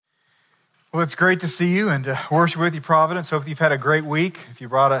Well, it's great to see you and to worship with you, Providence. Hope you've had a great week. If you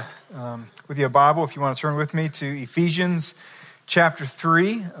brought with you a Bible, if you want to turn with me to Ephesians chapter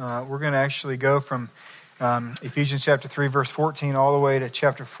 3, we're going to actually go from Ephesians chapter 3, verse 14, all the way to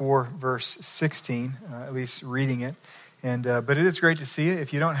chapter 4, verse 16, at least reading it. But it is great to see you.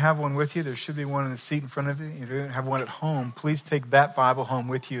 If you don't have one with you, there should be one in the seat in front of you. If you don't have one at home, please take that Bible home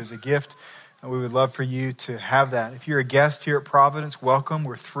with you as a gift. We would love for you to have that. If you're a guest here at Providence, welcome.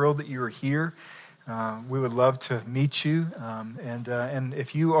 We're thrilled that you are here. We would love to meet you. And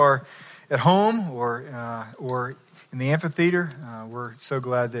if you are at home or in the amphitheater, we're so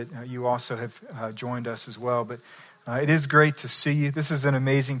glad that you also have joined us as well. But it is great to see you. This is an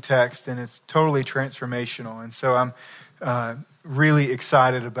amazing text, and it's totally transformational. And so I'm really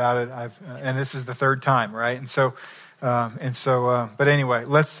excited about it. And this is the third time, right? But anyway,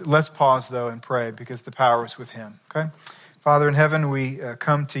 let's pause though and pray because the power is with Him. Okay, Father in heaven, we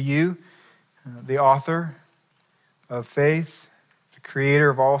come to you, the author of faith, the creator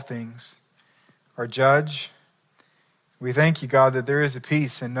of all things, our judge. We thank you, God, that there is a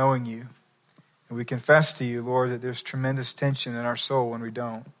peace in knowing you, and we confess to you, Lord, that there's tremendous tension in our soul when we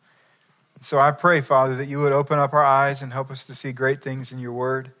don't. So I pray, Father, that you would open up our eyes and help us to see great things in your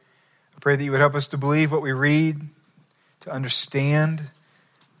word. I pray that you would help us to believe what we read, to understand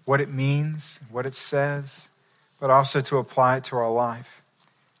what it means, what it says, but also to apply it to our life.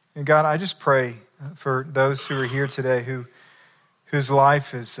 And God, I just pray for those who are here today whose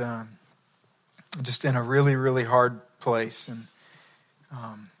life is just in a really, really hard place. And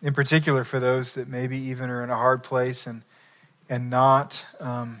in particular for those that maybe even are in a hard place and not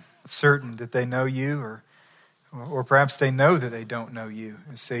certain that they know you, or perhaps they know that they don't know you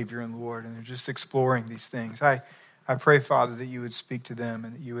as Savior and Lord, and they're just exploring these things. I pray, Father, that you would speak to them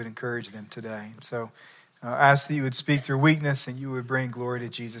and that you would encourage them today. And so I ask that you would speak through weakness and you would bring glory to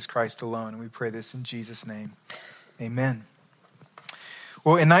Jesus Christ alone. And we pray this in Jesus' name. Amen.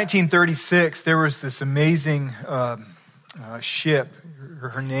 Well, in 1936, there was this amazing ship.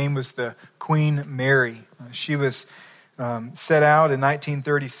 Her name was the Queen Mary. She was set out in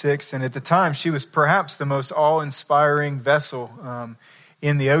 1936, and at the time, she was perhaps the most awe-inspiring vessel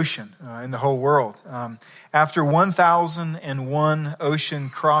in the ocean, in the whole world. After 1,001 ocean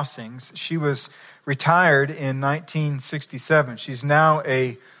crossings, she was retired in 1967. She's now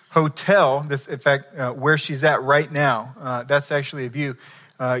a hotel. In fact, where she's at right now, that's actually a view.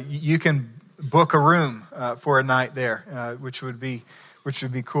 You can book a room for a night there, which would be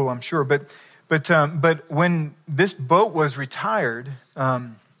cool, I'm sure. But when this boat was retired,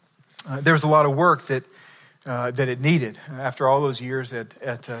 there was a lot of work that it needed after all those years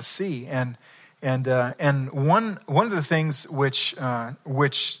at sea, and one of the things which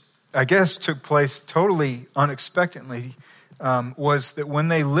I guess took place totally unexpectedly was that when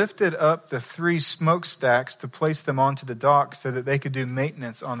they lifted up the 3 smokestacks to place them onto the dock so that they could do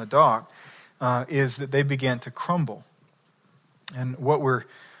maintenance on the dock, is that they began to crumble. And what we're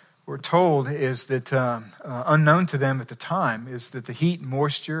told is that, unknown to them at the time, is that the heat and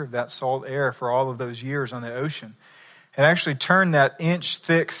moisture of that salt air for all of those years on the ocean had actually turned that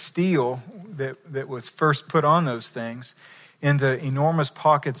inch-thick steel that was first put on those things into enormous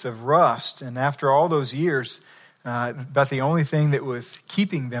pockets of rust. And after all those years, about the only thing that was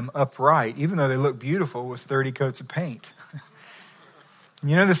keeping them upright, even though they looked beautiful, was 30 coats of paint.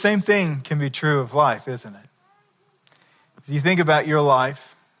 You know, the same thing can be true of life, isn't it? You think about your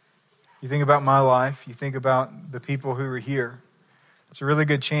life, you think about my life, you think about the people who are here. There's a really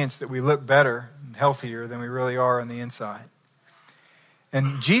good chance that we look better and healthier than we really are on the inside.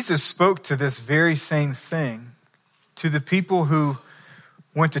 And Jesus spoke to this very same thing to the people who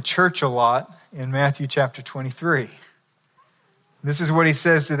went to church a lot in Matthew chapter 23. This is what he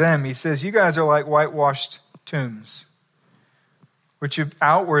says to them. He says, you guys are like whitewashed tombs, which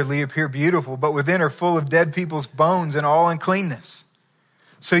outwardly appear beautiful, but within are full of dead people's bones and all uncleanness.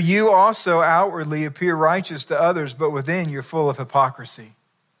 So you also outwardly appear righteous to others, but within you're full of hypocrisy.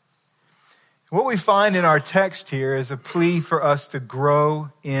 What we find in our text here is a plea for us to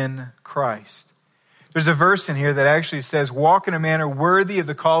grow in Christ. There's a verse in here that actually says, walk in a manner worthy of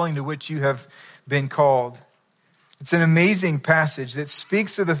the calling to which you have been called. It's an amazing passage that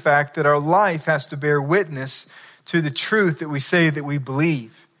speaks of the fact that our life has to bear witness to the truth that we say that we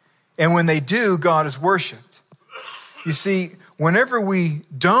believe. And when they do, God is worshiped. You see, whenever we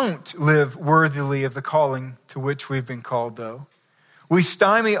don't live worthily of the calling to which we've been called, though, we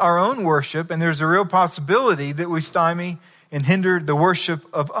stymie our own worship, and there's a real possibility that we stymie and hinder the worship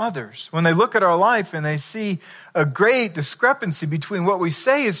of others. When they look at our life and they see a great discrepancy between what we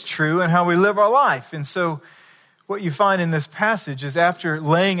say is true and how we live our life. And so what you find in this passage is after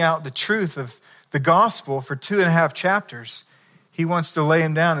laying out the truth of the gospel for 2.5 chapters, he wants to lay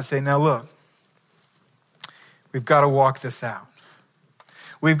him down and say, now look, we've got to walk this out.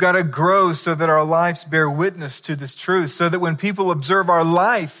 We've got to grow so that our lives bear witness to this truth, so that when people observe our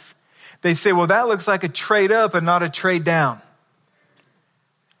life, they say, well, that looks like a trade up and not a trade down.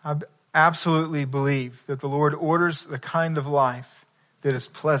 I absolutely believe that the Lord orders the kind of life that is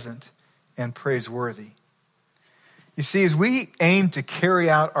pleasant and praiseworthy. You see, as we aim to carry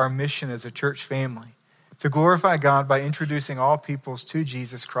out our mission as a church family, to glorify God by introducing all peoples to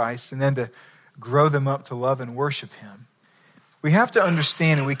Jesus Christ and then to grow them up to love and worship him, we have to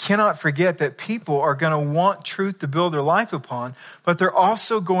understand and we cannot forget that people are going to want truth to build their life upon, but they're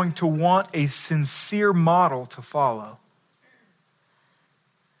also going to want a sincere model to follow.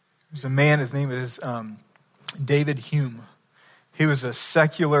 There's a man, his name is David Hume. He was a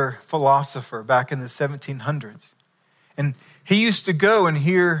secular philosopher back in the 1700s. And he used to go and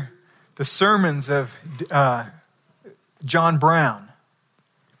hear the sermons of John Brown.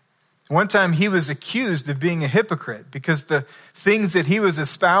 One time he was accused of being a hypocrite because the things that he was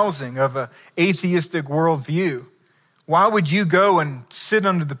espousing of an atheistic worldview. Why would you go and sit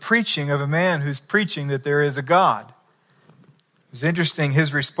under the preaching of a man who's preaching that there is a God? It was interesting.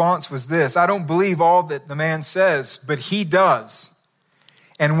 His response was this: I don't believe all that the man says, but he does.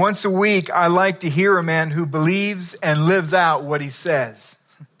 And once a week, I like to hear a man who believes and lives out what he says.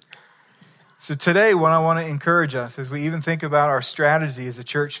 So today, what I want to encourage us as we even think about our strategy as a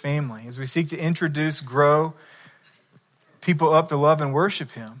church family, as we seek to introduce, grow people up to love and worship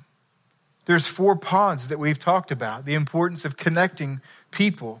him, there's 4 pods that we've talked about. The importance of connecting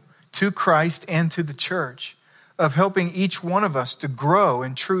people to Christ and to the church, of helping each one of us to grow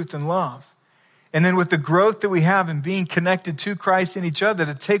in truth and love. And then with the growth that we have in being connected to Christ and each other,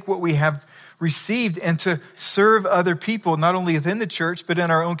 to take what we have received and to serve other people, not only within the church, but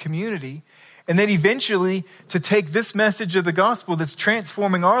in our own community. And then eventually to take this message of the gospel that's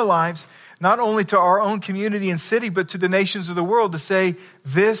transforming our lives, not only to our own community and city, but to the nations of the world, to say,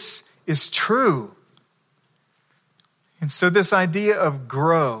 this is true. And so this idea of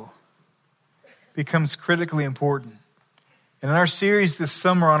grow becomes critically important. And in our series this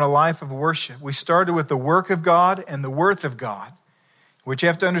summer on a life of worship, we started with the work of God and the worth of God. What you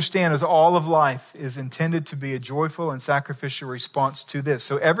have to understand is all of life is intended to be a joyful and sacrificial response to this.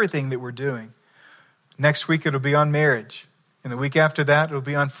 So everything that we're doing, next week it'll be on marriage. And the week after that, it'll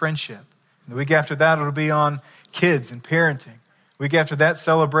be on friendship. And the week after that, it'll be on kids and parenting. The week after that,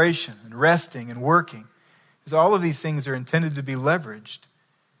 celebration and resting and working. Because all of these things are intended to be leveraged,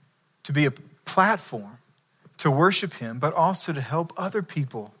 to be a platform to worship him, but also to help other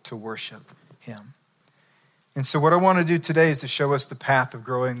people to worship him. And so what I want to do today is to show us the path of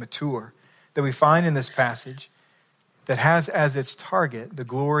growing mature that we find in this passage that has as its target the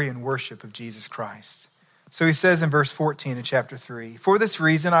glory and worship of Jesus Christ. So he says in verse 14 in chapter 3, "For this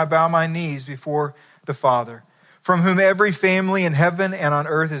reason I bow my knees before the Father, from whom every family in heaven and on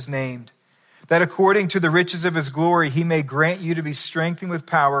earth is named, that according to the riches of his glory he may grant you to be strengthened with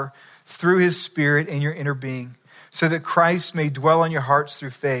power through his Spirit in your inner being, so that Christ may dwell in your hearts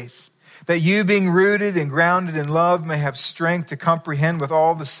through faith, that you, being rooted and grounded in love, may have strength to comprehend with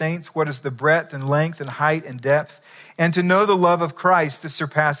all the saints what is the breadth and length and height and depth, and to know the love of Christ that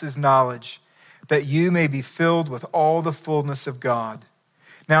surpasses knowledge, that you may be filled with all the fullness of God.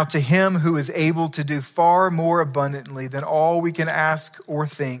 Now to him who is able to do far more abundantly than all we can ask or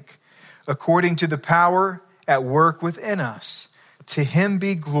think, according to the power at work within us, to him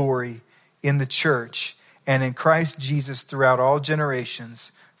be glory in the church and in Christ Jesus throughout all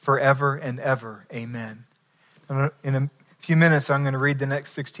generations, forever and ever. Amen." In a few minutes, I'm going to read the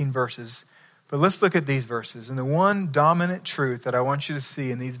next 16 verses. But let's look at these verses. And the one dominant truth that I want you to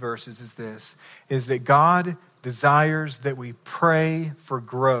see in these verses is this, is that God desires that we pray for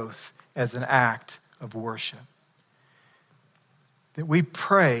growth as an act of worship. That we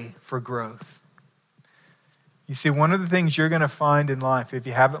pray for growth. You see, one of the things you're going to find in life, if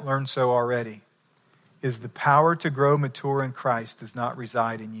you haven't learned so already, is the power to grow mature in Christ does not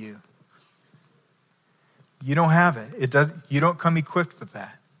reside in you. You don't have it. You don't come equipped with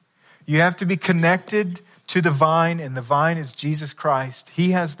that. You have to be connected to the vine, and the vine is Jesus Christ.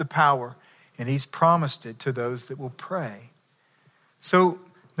 He has the power, and he's promised it to those that will pray. So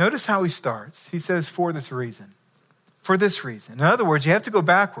notice how he starts. He says, for this reason. For this reason. In other words, you have to go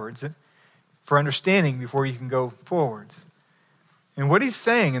backwards for understanding before you can go forwards. And what he's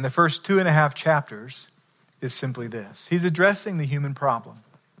saying in the first 2.5 chapters is simply this. He's addressing the human problem.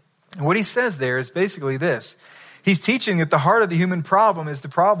 And what he says there is basically this. He's teaching that the heart of the human problem is the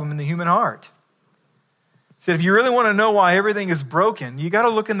problem in the human heart. He said, if you really want to know why everything is broken, you got to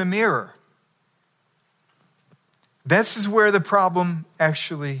look in the mirror. This is where the problem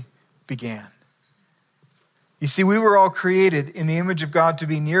actually began. You see, we were all created in the image of God to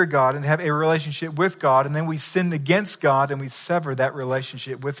be near God and have a relationship with God, and then we sinned against God and we severed that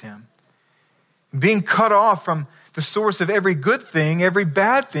relationship with him. Being cut off from the source of every good thing, every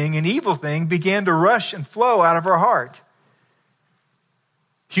bad thing, and evil thing began to rush and flow out of our heart.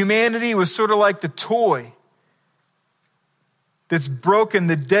 Humanity was sort of like the toy that's broken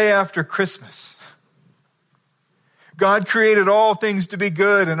the day after Christmas. God created all things to be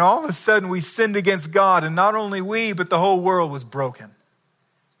good, and all of a sudden we sinned against God, and not only we, but the whole world was broken.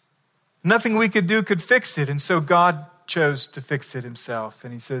 Nothing we could do could fix it, and so God chose to fix it himself,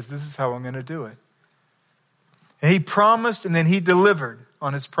 and he says, this is how I'm going to do it. And he promised, and then he delivered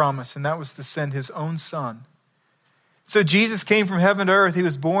on his promise, and that was to send his own son. So Jesus came from heaven to earth. He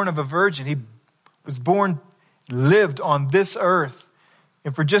was born of a virgin. He was born, lived on this earth,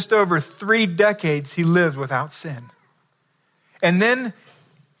 and for just over 3 decades, he lived without sin. And then,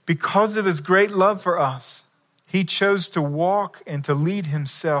 because of his great love for us, he chose to walk and to lead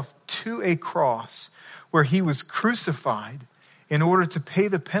himself to a cross where he was crucified in order to pay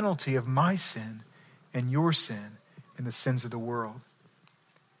the penalty of my sin and your sin and the sins of the world.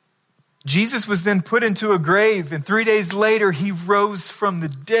 Jesus was then put into a grave, and 3 days later, he rose from the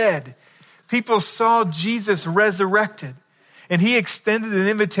dead. People saw Jesus resurrected, and he extended an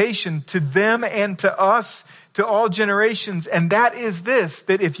invitation to them and to us, to all generations, and that is this,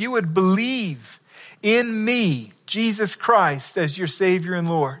 that if you would believe in me, Jesus Christ, as your Savior and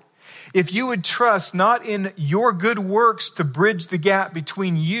Lord, if you would trust not in your good works to bridge the gap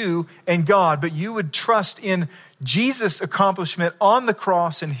between you and God, but you would trust in Jesus' accomplishment on the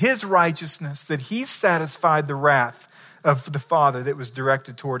cross and his righteousness, that he satisfied the wrath of the Father that was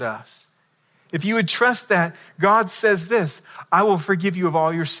directed toward us. If you would trust that, God says this, I will forgive you of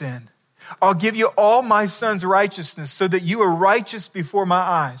all your sin. I'll give you all my son's righteousness so that you are righteous before my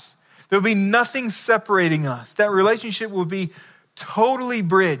eyes. There'll be nothing separating us. That relationship will be totally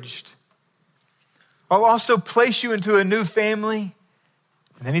bridged. I'll also place you into a new family.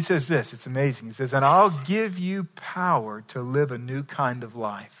 And then he says this, it's amazing. He says, and I'll give you power to live a new kind of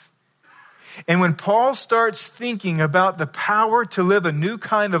life. And when Paul starts thinking about the power to live a new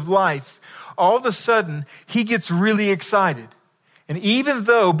kind of life, all of a sudden he gets really excited. And even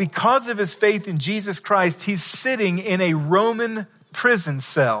though, because of his faith in Jesus Christ, he's sitting in a Roman prison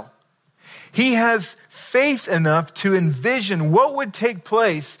cell, he has faith enough to envision what would take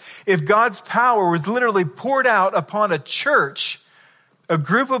place if God's power was literally poured out upon a church, a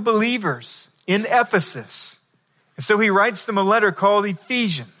group of believers in Ephesus. And so he writes them a letter called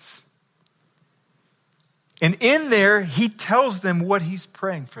Ephesians. And in there, he tells them what he's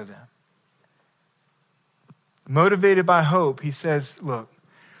praying for them. Motivated by hope, he says, look,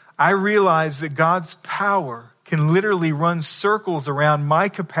 I realize that God's power can literally run circles around my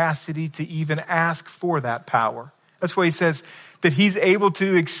capacity to even ask for that power. That's why he says that he's able to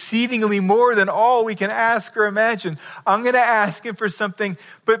do exceedingly more than all we can ask or imagine. I'm going to ask him for something,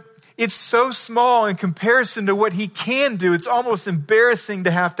 but it's so small in comparison to what he can do. It's almost embarrassing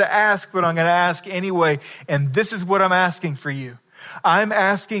to have to ask, but I'm going to ask anyway. And this is what I'm asking for you. I'm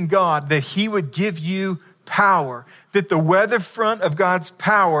asking God that he would give you power, that the weather front of God's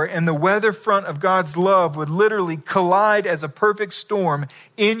power and the weather front of God's love would literally collide as a perfect storm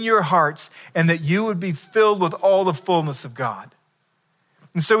in your hearts, and that you would be filled with all the fullness of God.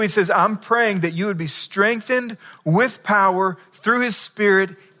 And so he says, I'm praying that you would be strengthened with power through his Spirit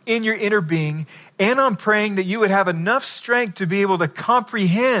in your inner being, and I'm praying that you would have enough strength to be able to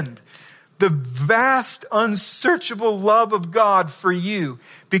comprehend the vast, unsearchable love of God for you.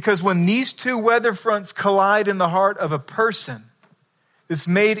 Because when these two weather fronts collide in the heart of a person that's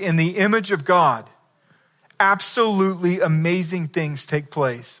made in the image of God, absolutely amazing things take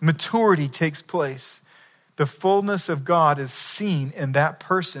place. Maturity takes place. The fullness of God is seen in that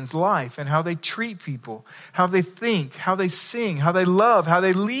person's life and how they treat people, how they think, how they sing, how they love, how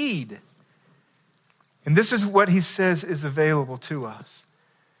they lead. And this is what he says is available to us.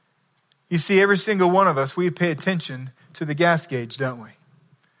 You see, every single one of us, we pay attention to the gas gauge, don't we?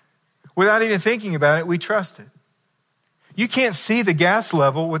 Without even thinking about it, we trust it. You can't see the gas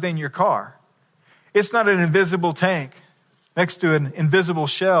level within your car. It's not an invisible tank next to an invisible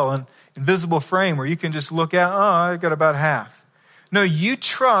shell, an invisible frame where you can just look out, I got about half. No, you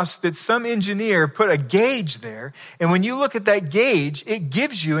trust that some engineer put a gauge there, and when you look at that gauge, it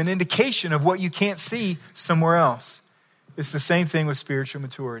gives you an indication of what you can't see somewhere else. It's the same thing with spiritual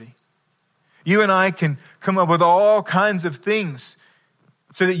maturity. You and I can come up with all kinds of things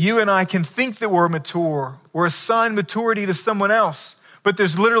so that you and I can think that we're mature or assign maturity to someone else. But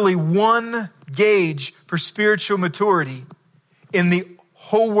there's literally one gauge for spiritual maturity in the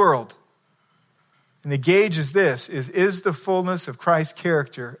whole world. And the gauge is this, is the fullness of Christ's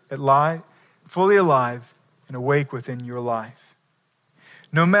character fully alive and awake within your life?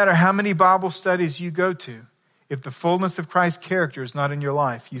 No matter how many Bible studies you go to, if the fullness of Christ's character is not in your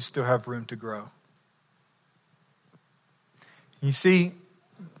life, you still have room to grow. You see,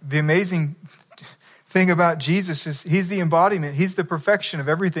 the amazing thing about Jesus is he's the embodiment, he's the perfection of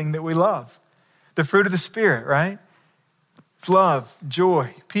everything that we love. The fruit of the Spirit, right? It's love,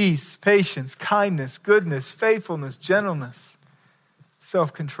 joy, peace, patience, kindness, goodness, faithfulness, gentleness,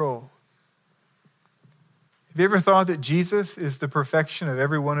 self-control. Have you ever thought that Jesus is the perfection of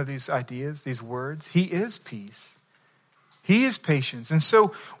every one of these ideas, these words? He is peace. He is patience. And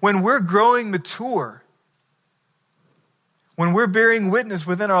so when we're growing mature, when we're bearing witness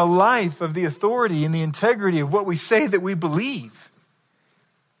within our life of the authority and the integrity of what we say that we believe,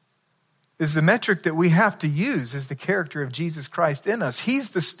 is the metric that we have to use is the character of Jesus Christ in us.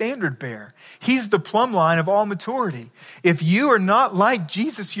 He's the standard bearer. He's the plumb line of all maturity. If you are not like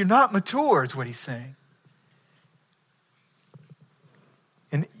Jesus, you're not mature, is what he's saying.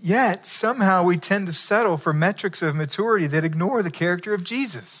 And yet, somehow we tend to settle for metrics of maturity that ignore the character of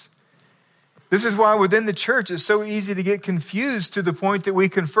Jesus. This is why within the church it's so easy to get confused to the point that we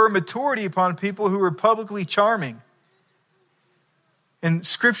confer maturity upon people who are publicly charming and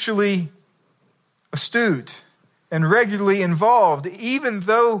scripturally astute and regularly involved, even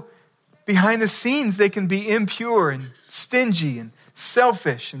though behind the scenes they can be impure and stingy and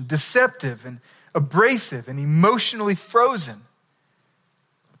selfish and deceptive and abrasive and emotionally frozen.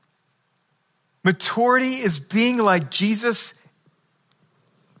 Maturity is being like Jesus,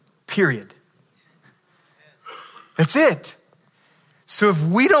 period. That's it. So if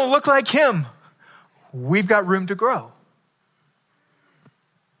we don't look like him, we've got room to grow.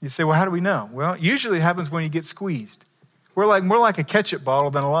 You say, well, how do we know? Well, usually it happens when you get squeezed. We're more like a ketchup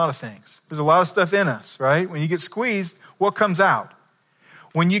bottle than a lot of things. There's a lot of stuff in us, right? When you get squeezed, what comes out?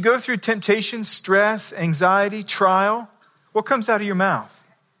 When you go through temptation, stress, anxiety, trial, what comes out of your mouth?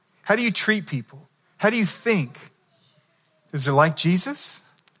 How do you treat people? How do you think? Is it like Jesus?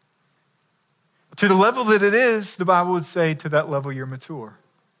 To the level that it is, the Bible would say, to that level you're mature.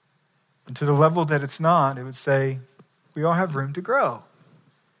 And to the level that it's not, it would say, we all have room to grow.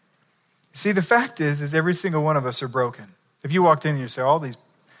 See, the fact is every single one of us are broken. If you walked in and you say, all these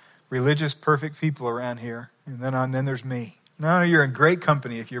religious, perfect people around here, and then there's me. No, you're in great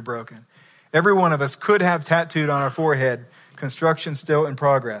company if you're broken. Every one of us could have tattooed on our forehead, construction still in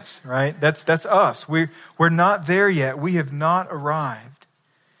progress, right? That's us. We're not there yet. We have not arrived.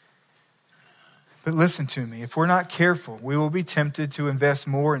 But listen to me. If we're not careful, we will be tempted to invest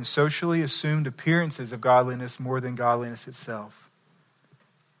more in socially assumed appearances of godliness more than godliness itself.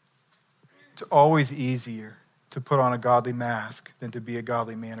 It's always easier to put on a godly mask than to be a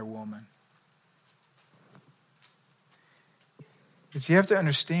godly man or woman. But you have to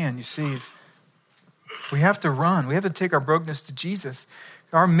understand, you see, we have to run. We have to take our brokenness to Jesus.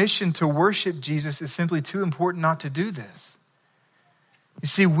 Our mission to worship Jesus is simply too important not to do this. You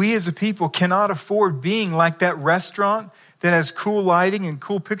see, we as a people cannot afford being like that restaurant that has cool lighting and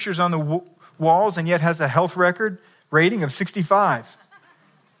cool pictures on the walls and yet has a health record rating of 65.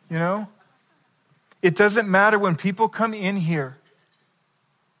 You know? It doesn't matter when people come in here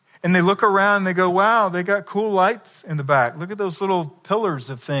and they look around and they go, wow, they got cool lights in the back. Look at those little pillars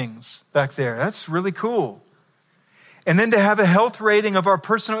of things back there. That's really cool. And then to have a health rating of our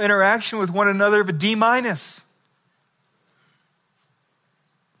personal interaction with one another of a D-.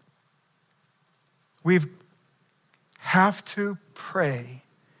 We have to pray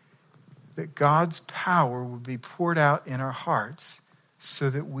that God's power will be poured out in our hearts so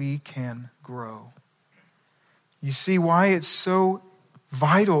that we can grow. You see why it's so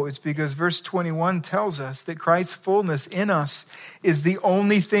vital? It's because verse 21 tells us that Christ's fullness in us is the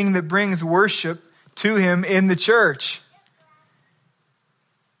only thing that brings worship to him in the church.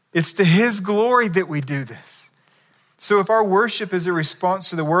 It's to his glory that we do this. So if our worship is a response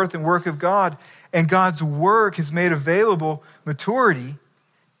to the worth and work of God, and God's work has made available maturity,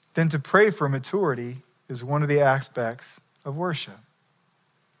 then to pray for maturity is one of the aspects of worship.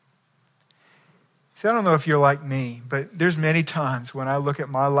 See, I don't know if you're like me, but there's many times when I look at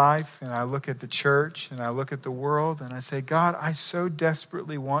my life and I look at the church and I look at the world and I say, God, I so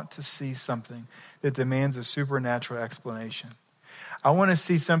desperately want to see something that demands a supernatural explanation. I want to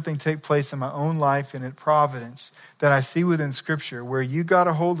see something take place in my own life and in providence that I see within Scripture, where you got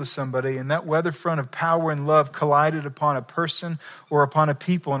a hold of somebody and that weather front of power and love collided upon a person or upon a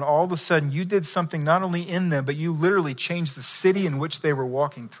people, and all of a sudden you did something not only in them, but you literally changed the city in which they were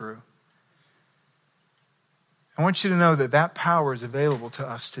walking through. I want you to know that that power is available to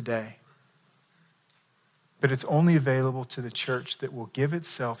us today. But it's only available to the church that will give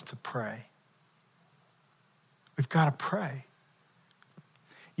itself to pray. We've got to pray.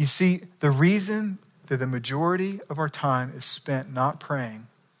 You see, the reason that the majority of our time is spent not praying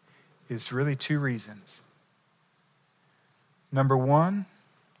is really two reasons. Number one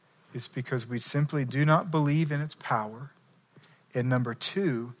is because we simply do not believe in its power. And number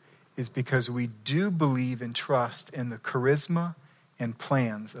two is because we do believe and trust in the charisma and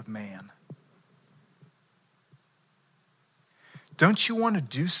plans of man. Don't you want to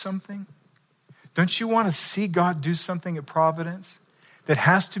do something? Don't you want to see God do something at Providence that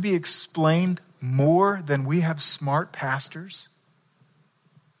has to be explained more than we have smart pastors?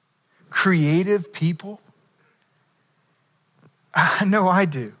 Creative people? I know I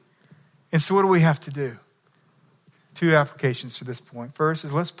do. And so what do we have to do? Two applications to this point. First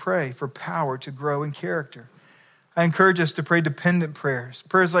is let's pray for power to grow in character. I encourage us to pray dependent prayers.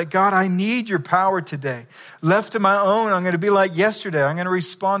 Prayers like, God, I need your power today. Left to my own, I'm going to be like yesterday. I'm going to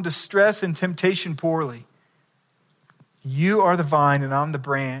respond to stress and temptation poorly. You are the vine and I'm the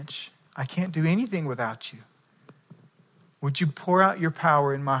branch. I can't do anything without you. Would you pour out your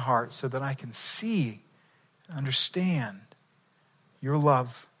power in my heart so that I can see, understand your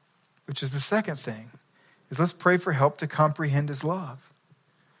love? Which is the second thing, is let's pray for help to comprehend his love.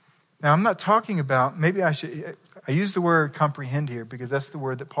 Now, I'm not talking about, I use the word comprehend here because that's the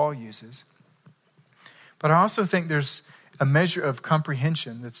word that Paul uses. But I also think there's a measure of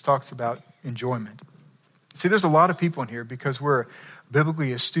comprehension that talks about enjoyment. See, there's a lot of people in here because we're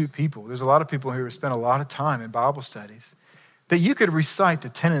biblically astute people. There's a lot of people who have spent a lot of time in Bible studies that you could recite the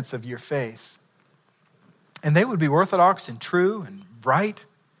tenets of your faith. And they would be orthodox and true and right.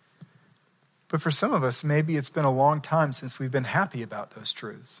 But for some of us, maybe it's been a long time since we've been happy about those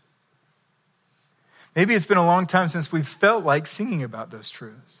truths. Maybe it's been a long time since we've felt like singing about those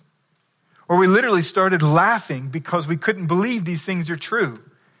truths. Or we literally started laughing because we couldn't believe these things are true.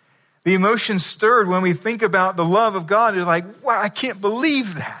 The emotions stirred when we think about the love of God. It's like, wow, I can't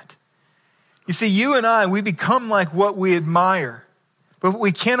believe that. You see, you and I, we become like what we admire. But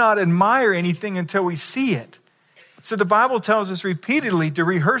we cannot admire anything until we see it. So the Bible tells us repeatedly to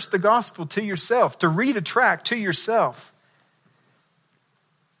rehearse the gospel to yourself, to read a tract to yourself.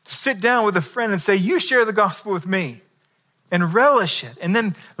 To sit down with a friend and say, you share the gospel with me and relish it. And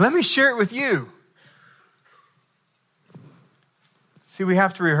then let me share it with you. See, we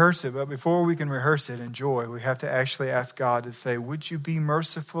have to rehearse it, but before we can rehearse it in joy, we have to actually ask God to say, would you be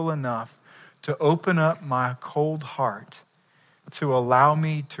merciful enough to open up my cold heart to allow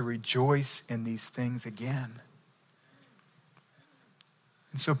me to rejoice in these things again?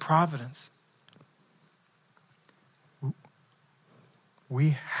 And so Providence,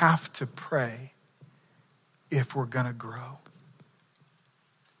 we have to pray if we're going to grow.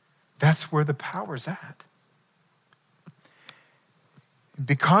 That's where the power's at.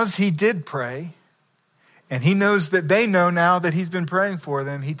 Because he did pray, and he knows that they know now that he's been praying for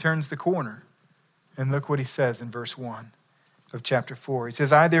them, he turns the corner. And look what he says in verse 1 of chapter 4. He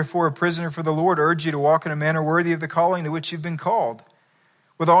says, I therefore, a prisoner for the Lord, urge you to walk in a manner worthy of the calling to which you've been called,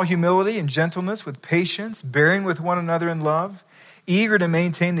 with all humility and gentleness, with patience, bearing with one another in love, eager to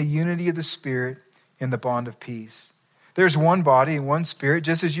maintain the unity of the Spirit in the bond of peace. There's one body and one Spirit,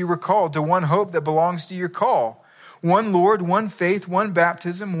 just as you were called to one hope that belongs to your call. One Lord, one faith, one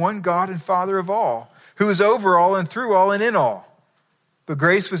baptism, one God and Father of all, who is over all and through all and in all. But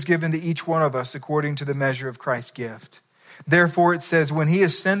grace was given to each one of us according to the measure of Christ's gift. Therefore it says, when he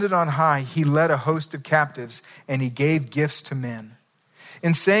ascended on high, he led a host of captives and he gave gifts to men.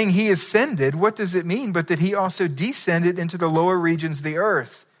 In saying he ascended, what does it mean but that he also descended into the lower regions of the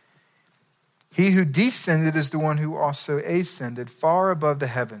earth? He who descended is the one who also ascended far above the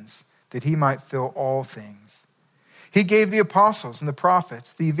heavens, that he might fill all things. He gave the apostles and the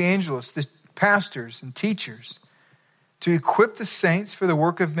prophets, the evangelists, the pastors and teachers to equip the saints for the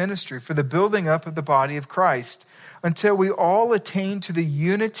work of ministry, for the building up of the body of Christ, until we all attain to the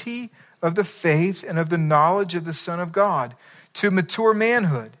unity of the faith and of the knowledge of the Son of God, to mature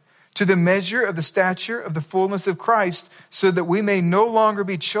manhood, to the measure of the stature of the fullness of Christ, so that we may no longer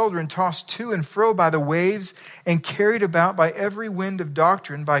be children tossed to and fro by the waves and carried about by every wind of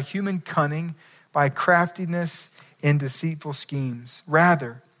doctrine, by human cunning, by craftiness and deceitful schemes.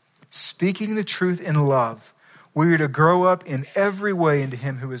 Rather, speaking the truth in love, We are to grow up in every way into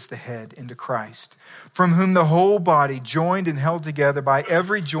him who is the head, into Christ, from whom the whole body, joined and held together by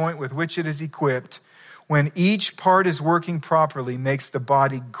every joint with which it is equipped, when each part is working properly, makes the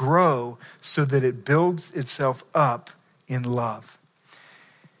body grow so that it builds itself up in love.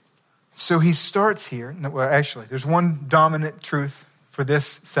 So he starts here. Well, actually, there's one dominant truth for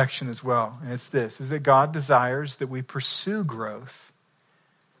this section as well, and it's this, is that God desires that we pursue growth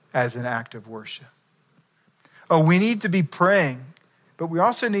as an act of worship. Oh, we need to be praying, but we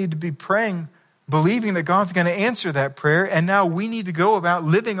also need to be praying, believing that God's going to answer that prayer, and now we need to go about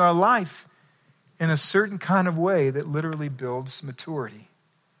living our life in a certain kind of way that literally builds maturity.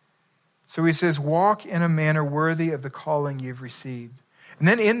 So he says, walk in a manner worthy of the calling you've received. And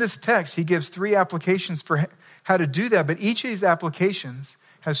then in this text, he gives 3 applications for how to do that, but each of these applications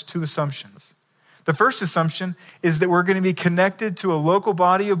has 2 assumptions. The first assumption is that we're going to be connected to a local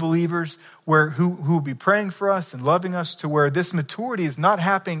body of believers who will be praying for us and loving us, to where this maturity is not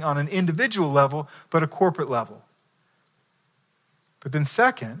happening on an individual level, but a corporate level. But then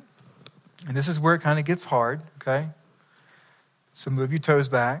second, and this is where it kind of gets hard, okay? So move your toes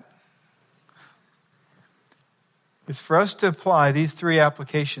back. It's for us to apply these 3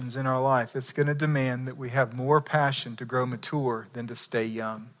 applications in our life. It's going to demand that we have more passion to grow mature than to stay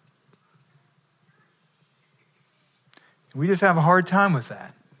young. We just have a hard time with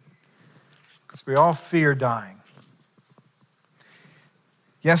that because we all fear dying.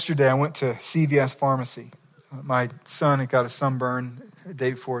 Yesterday, I went to CVS Pharmacy. My son had got a sunburn the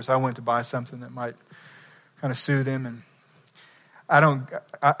day before, so I went to buy something that might kind of soothe him. And I don't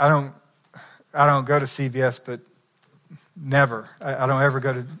go to CVS, but never. I don't ever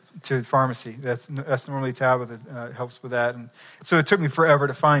go to the pharmacy. That's normally Tabitha that helps with that. And so it took me forever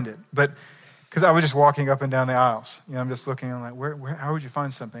to find it, but because I was just walking up and down the aisles. I'm just looking, I'm like, where, how would you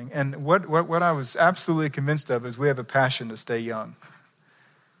find something? And what I was absolutely convinced of is we have a passion to stay young.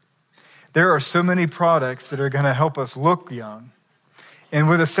 There are so many products that are going to help us look young. And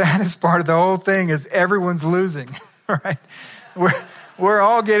the saddest part of the whole thing is everyone's losing, right? We're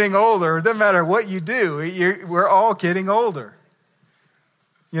all getting older. It doesn't matter what you do. We're all getting older.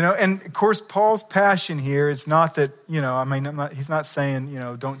 And of course, Paul's passion here is not that, he's not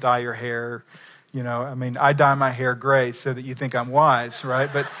saying, don't dye your hair. I dye my hair gray so that you think I'm wise, right?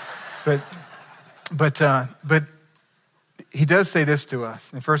 But he does say this to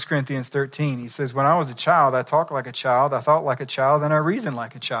us in 1 Corinthians 13. He says, when I was a child, I talked like a child, I thought like a child, and I reasoned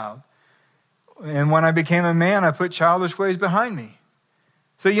like a child. And when I became a man, I put childish ways behind me.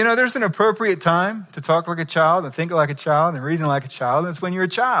 So, there's an appropriate time to talk like a child and think like a child and reason like a child. And it's when you're a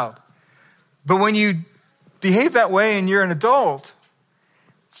child. But when you behave that way and you're an adult,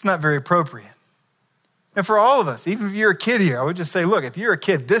 it's not very appropriate. And for all of us, even if you're a kid here, I would just say, look, if you're a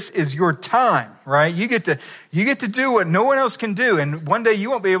kid, this is your time, right? You get to do what no one else can do. And one day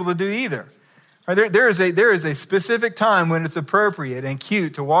you won't be able to do either. Right? There is a specific time when it's appropriate and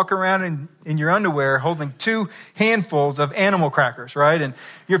cute to walk around in your underwear holding 2 handfuls of animal crackers, right? And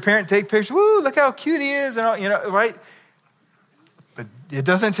your parent take pictures, woo, look how cute he is, and all, right? But it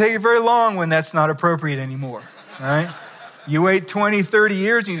doesn't take very long when that's not appropriate anymore, right? You wait 20, 30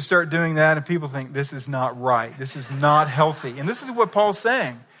 years and you start doing that and people think this is not right. This is not healthy. And this is what Paul's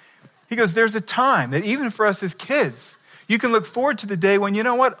saying. He goes, there's a time that even for us as kids, you can look forward to the day when,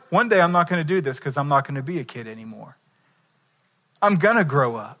 one day I'm not going to do this because I'm not going to be a kid anymore. I'm going to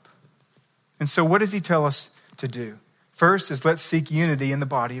grow up. And so what does he tell us to do? First is let's seek unity in the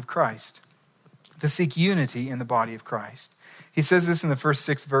body of Christ. To seek unity in the body of Christ. He says this in the first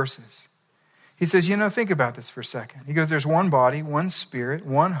 6 verses. He says, think about this for a second. He goes, there's one body, one spirit,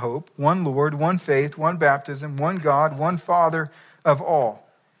 one hope, one Lord, one faith, one baptism, one God, one Father of all.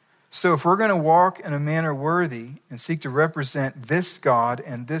 So if we're going to walk in a manner worthy and seek to represent this God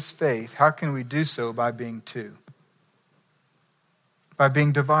and this faith, how can we do so? By being 2. By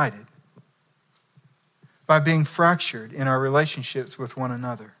being divided. By being fractured in our relationships with one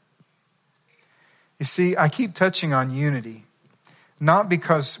another. You see, I keep touching on unity, not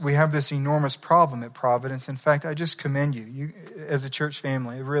because we have this enormous problem at Providence. In fact, I just commend you as a church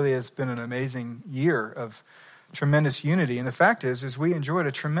family. It really has been an amazing year of tremendous unity. And the fact is we enjoyed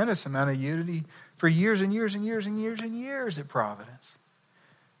a tremendous amount of unity for years and years and years and years and years at Providence.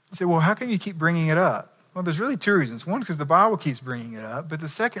 You say, well, how can you keep bringing it up? Well, there's really 2 reasons. One, because the Bible keeps bringing it up. But the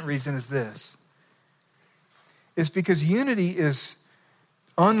second reason is this. It's because unity is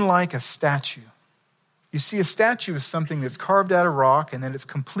unlike a statue. You see, a statue is something that's carved out of rock and then it's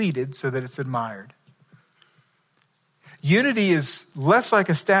completed so that it's admired. Unity is less like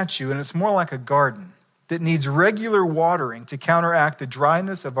a statue and it's more like a garden that needs regular watering to counteract the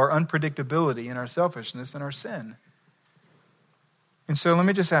dryness of our unpredictability and our selfishness and our sin. And so let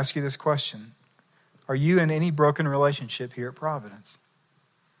me just ask you this question. Are you in any broken relationship here at Providence?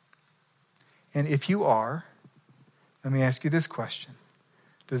 And if you are, let me ask you this question.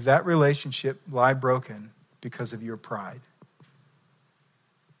 Does that relationship lie broken because of your pride?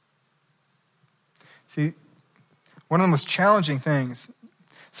 See, one of the most challenging things,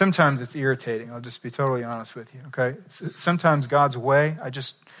 sometimes it's irritating. I'll just be totally honest with you, okay? Sometimes God's way,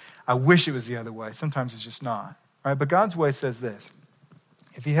 I wish it was the other way. Sometimes it's just not, right? But God's way says this.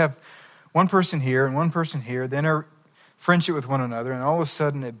 If you have one person here and one person here, then are friendship with one another, and all of a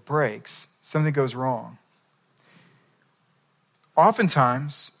sudden it breaks, something goes wrong.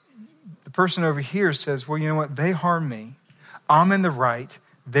 Oftentimes, the person over here says, well, you know what? They harm me. I'm in the right.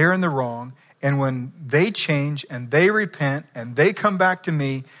 They're in the wrong. And when they change and they repent and they come back to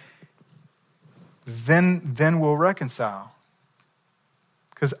me, then we'll reconcile.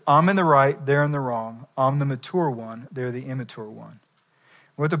 Because I'm in the right, they're in the wrong. I'm the mature one, they're the immature one.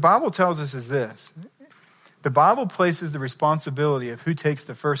 What the Bible tells us is this. The Bible places the responsibility of who takes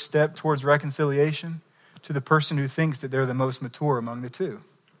the first step towards reconciliation to the person who thinks that they're the most mature among the two.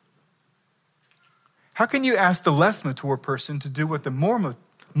 How can you ask the less mature person to do what the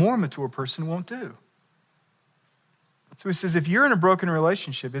more mature person won't do? So he says, if you're in a broken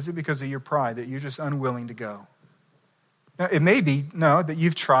relationship, is it because of your pride that you're just unwilling to go? Now, it may be, no, that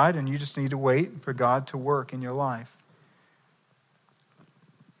you've tried and you just need to wait for God to work in your life.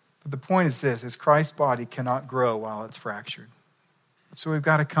 But the point is this, is Christ's body cannot grow while it's fractured. So we've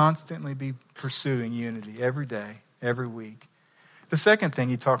got to constantly be pursuing unity every day, every week. The second thing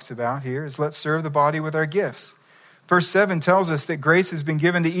he talks about here is let's serve the body with our gifts. Verse 7 tells us that grace has been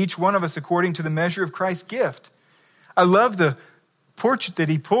given to each one of us according to the measure of Christ's gift. I love the portrait that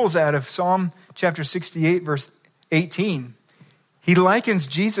he pulls out of Psalm chapter 68, verse 18. He likens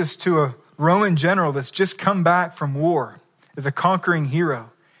Jesus to a Roman general that's just come back from war as a conquering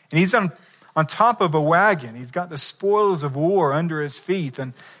hero. And he's on top of a wagon. He's got the spoils of war under his feet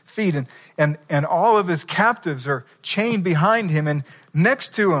and all of his captives are chained behind him. And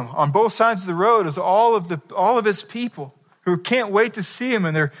next to him, on both sides of the road, is all of his people who can't wait to see him,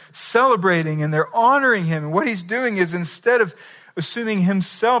 and they're celebrating and they're honoring him. And what he's doing is, instead of assuming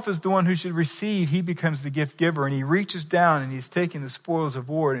himself as the one who should receive, he becomes the gift giver, and he reaches down and he's taking the spoils of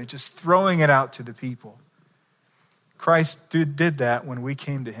war and he's just throwing it out to the people. Christ did that when we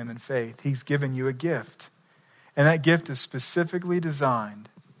came to him in faith. He's given you a gift. And that gift is specifically designed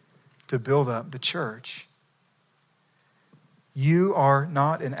to build up the church. You are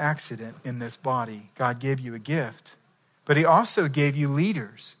not an accident in this body. God gave you a gift. But he also gave you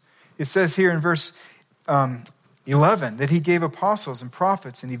leaders. It says here in verse 11 that he gave apostles and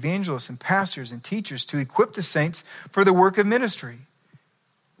prophets and evangelists and pastors and teachers to equip the saints for the work of ministry.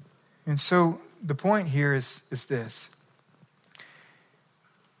 And so the point here is this.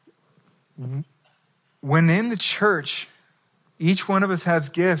 When in the church, each one of us has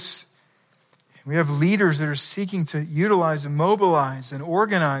gifts. We have leaders that are seeking to utilize and mobilize and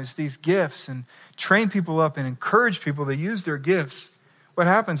organize these gifts and train people up and encourage people to use their gifts. What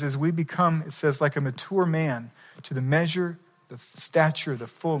happens is we become, it says, like a mature man to the measure, the stature, the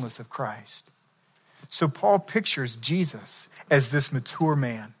fullness of Christ. So Paul pictures Jesus as this mature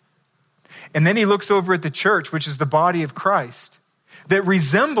man. And then he looks over at the church, which is the body of Christ, that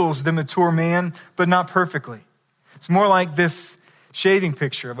resembles the mature man, but not perfectly. It's more like this shaving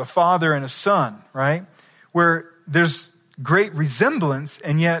picture of a father and a son, right? Where there's great resemblance,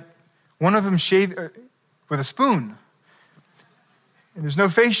 and yet one of them shaved with a spoon. And there's no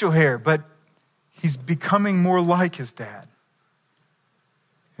facial hair, but he's becoming more like his dad.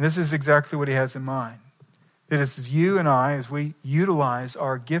 And this is exactly what he has in mind. That it's you and I, as we utilize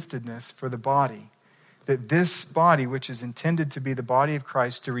our giftedness for the body, that this body, which is intended to be the body of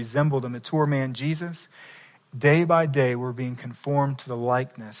Christ, to resemble the mature man Jesus, day by day we're being conformed to the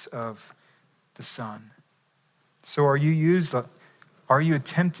likeness of the Son. So are you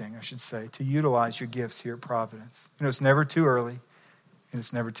attempting, I should say, to utilize your gifts here at Providence? You know, it's never too early and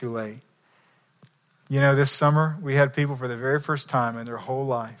it's never too late. You know, this summer we had people for the very first time in their whole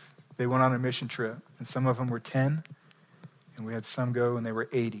life. They went on a mission trip, and some of them were 10, and we had some go and they were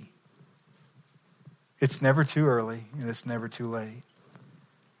 80. It's never too early, and it's never too late.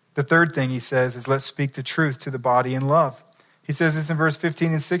 The third thing he says is let's speak the truth to the body in love. He says this in verse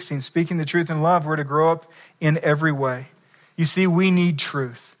 15 and 16. Speaking the truth in love, we're to grow up in every way. You see, we need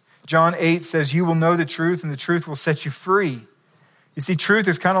truth. John 8 says, you will know the truth, and the truth will set you free. You see, truth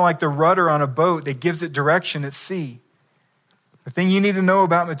is kind of like the rudder on a boat that gives it direction at sea. The thing you need to know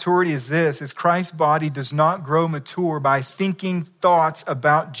about maturity is this, is Christ's body does not grow mature by thinking thoughts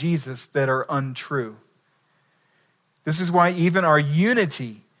about Jesus that are untrue. This is why even our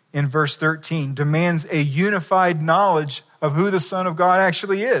unity in verse 13 demands a unified knowledge of who the Son of God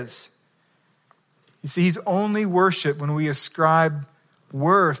actually is. You see, he's only worshiped when we ascribe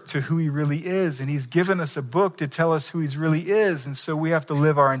worth to who he really is. And he's given us a book to tell us who he really is. And so we have to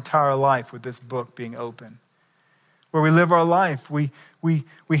live our entire life with this book being open. Where we live our life, we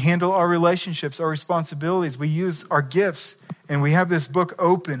handle our relationships, our responsibilities. We use our gifts. And we have this book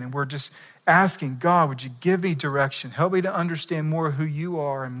open. And we're just asking, God, would you give me direction? Help me to understand more of who you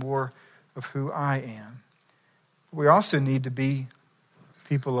are and more of who I am. We also need to be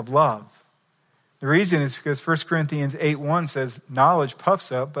people of love. The reason is because 1 Corinthians 8:1 says, knowledge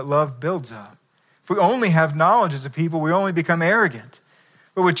puffs up, but love builds up. If we only have knowledge as a people, we only become arrogant.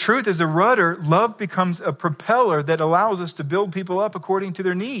 But with truth as a rudder, love becomes a propeller that allows us to build people up according to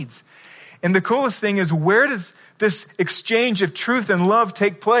their needs. And the coolest thing is, where does this exchange of truth and love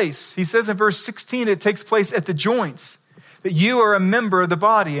take place? He says in verse 16, it takes place at the joints. That you are a member of the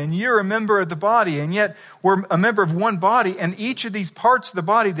body, and you're a member of the body, and yet we're a member of one body, and each of these parts of the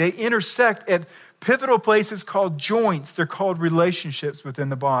body, they intersect at pivotal places called joints. They're called relationships within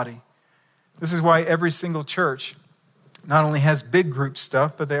the body. This is why every single church not only has big group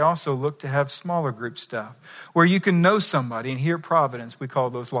stuff, but they also look to have smaller group stuff, where you can know somebody. And here at Providence, we call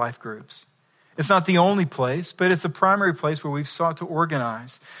those life groups. It's not the only place, but it's a primary place where we've sought to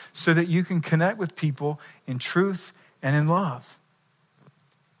organize so that you can connect with people in truth and in love.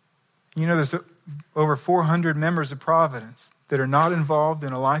 You know, there's over 400 members of Providence that are not involved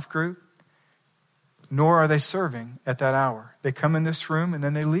in a life group, nor are they serving at that hour. They come in this room and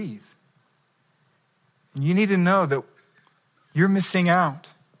then they leave. And you need to know that you're missing out,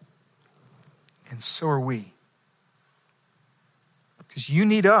 and so are we. Because you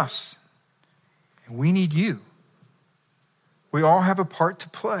need us, and we need you. We all have a part to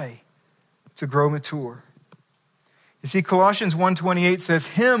play to grow mature. You see, Colossians 1:28 says,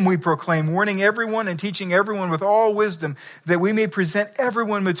 him we proclaim, warning everyone and teaching everyone with all wisdom, that we may present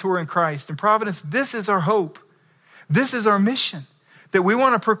everyone mature in Christ. In Providence, this is our hope. This is our mission. That we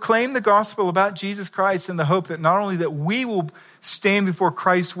want to proclaim the gospel about Jesus Christ in the hope that not only that we will stand before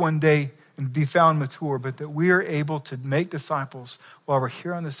Christ one day and be found mature, but that we are able to make disciples while we're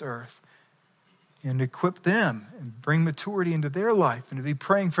here on this earth and equip them and bring maturity into their life and to be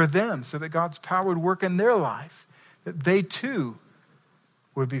praying for them so that God's power would work in their life, that they too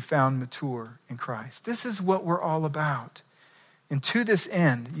would be found mature in Christ. This is what we're all about. And to this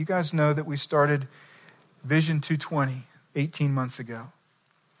end, you guys know that we started Vision 220 18 months ago.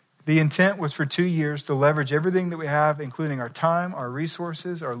 The intent was for 2 years to leverage everything that we have, including our time, our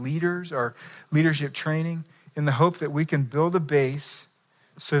resources, our leaders, our leadership training, in the hope that we can build a base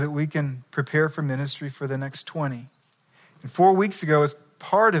so that we can prepare for ministry for the next 20. And 4 weeks ago, as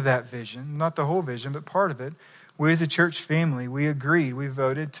part of that vision, not the whole vision, but part of it, we as a church family, we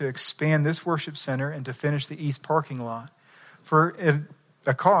voted to expand this worship center and to finish the east parking lot. For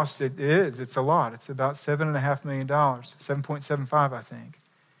a cost, it's a lot. It's about $7.5 million, 7.75, I think.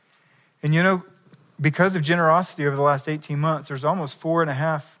 And you know, because of generosity over the last 18 months, there's almost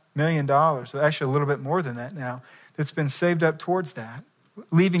 $4.5 million, so actually a little bit more than that now, that's been saved up towards that,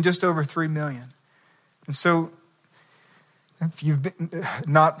 leaving just over $3 million. And so, if you've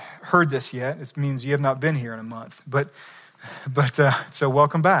not heard this yet, it means you have not been here in a month. But so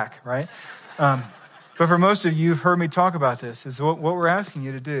welcome back, right? But for most of you, you've heard me talk about this, is what we're asking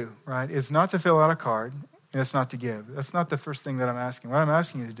you to do, right? Is not to fill out a card, and it's not to give. That's not the first thing that I'm asking. What I'm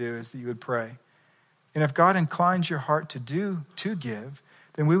asking you to do is that you would pray. And if God inclines your heart to give,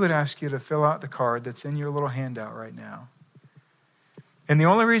 then we would ask you to fill out the card that's in your little handout right now. And the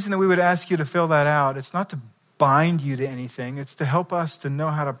only reason that we would ask you to fill that out, it's not to bind you to anything. It's to help us to know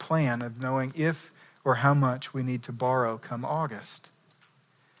how to plan of knowing if or how much we need to borrow come August.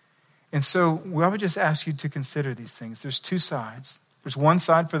 And so I would just ask you to consider these things. There's two sides. There's one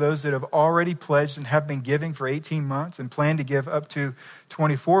side for those that have already pledged and have been giving for 18 months and plan to give up to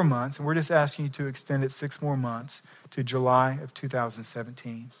 24 months. And we're just asking you to extend it 6 more months to July of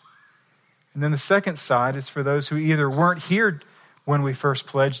 2017. And then the second side is for those who either weren't here when we first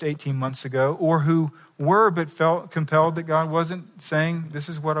pledged 18 months ago, or who were but felt compelled that God wasn't saying, this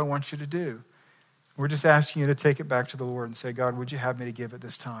is what I want you to do. We're just asking you to take it back to the Lord and say, God, would you have me to give at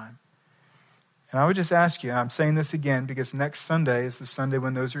this time? And I would just ask you, I'm saying this again because next Sunday is the Sunday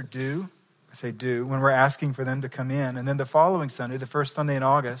when those are due. I say due, when we're asking for them to come in. And then the following Sunday, the first Sunday in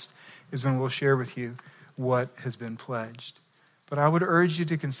August, is when we'll share with you what has been pledged. But I would urge you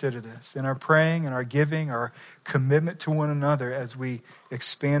to consider this in our praying and our giving, our commitment to one another as we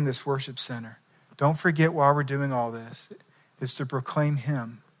expand this worship center. Don't forget while we're doing all this is to proclaim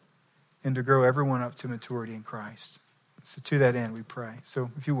him and to grow everyone up to maturity in Christ. So to that end, we pray. So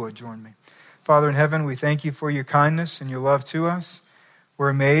if you would, join me. Father in heaven, we thank you for your kindness and your love to us. We're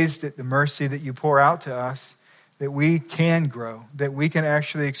amazed at the mercy that you pour out to us, that we can grow, that we can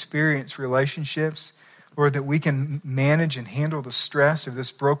actually experience relationships, or that we can manage and handle the stress of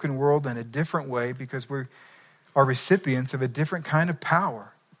this broken world in a different way because we are recipients of a different kind of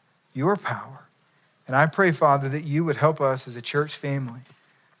power, your power. And I pray, Father, that you would help us as a church family,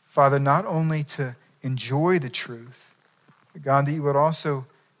 Father, not only to enjoy the truth, but God, that you would also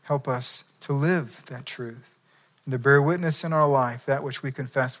help us to live that truth and to bear witness in our life, that which we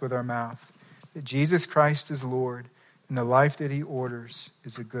confess with our mouth, that Jesus Christ is Lord and the life that he orders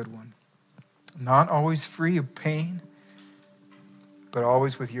is a good one. Not always free of pain, but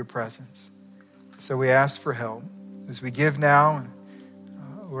always with your presence. So we ask for help. As we give now,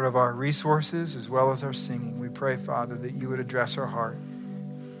 Lord, of our resources as well as our singing, we pray, Father, that you would address our heart.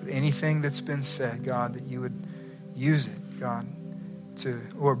 With anything that's been said, God, that you would use it, God, to,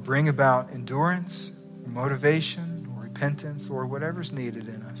 Lord, bring about endurance, or motivation, or repentance, or whatever's needed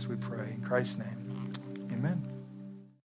in us, we pray. In Christ's name, amen.